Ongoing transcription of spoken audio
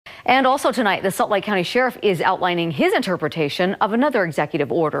And also tonight, the Salt Lake County Sheriff is outlining his interpretation of another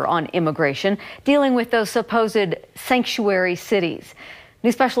executive order on immigration dealing with those supposed sanctuary cities.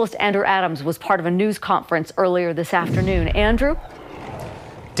 News specialist Andrew Adams was part of a news conference earlier this afternoon. Andrew?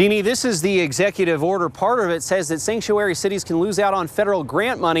 Deanie, this is the executive order. Part of it says that sanctuary cities can lose out on federal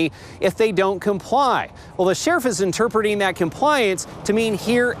grant money if they don't comply. Well, the sheriff is interpreting that compliance to mean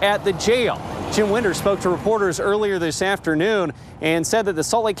here at the jail. Jim Winder spoke to reporters earlier this afternoon and said that the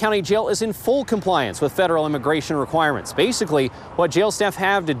Salt Lake County Jail is in full compliance with federal immigration requirements. Basically, what jail staff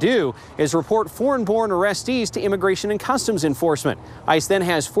have to do is report foreign-born arrestees to Immigration and Customs Enforcement. ICE then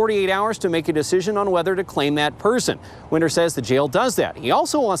has 48 hours to make a decision on whether to claim that person. Winder says the jail does that. He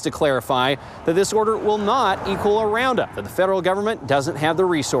also wants to clarify that this order will not equal a roundup, that the federal government doesn't have the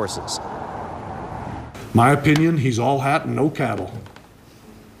resources. My opinion, he's all hat and no cattle.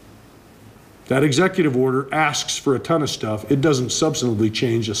 That executive order asks for a ton of stuff. It doesn't substantively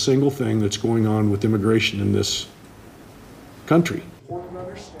change a single thing that's going on with immigration in this country.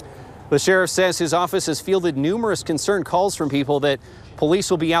 The sheriff says his office has fielded numerous concerned calls from people that police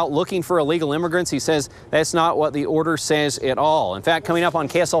will be out looking for illegal immigrants. He says that's not what the order says at all. In fact, coming up on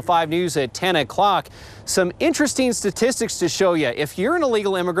KSL 5 News at 10 o'clock, some interesting statistics to show you. If you're an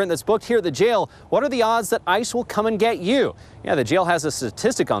illegal immigrant that's booked here at the jail, what are the odds that ICE will come and get you? Yeah, the jail has a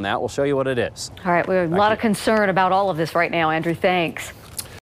statistic on that. We'll show you what it is. All right, we have a lot of concern about all of this right now, Andrew. Thanks.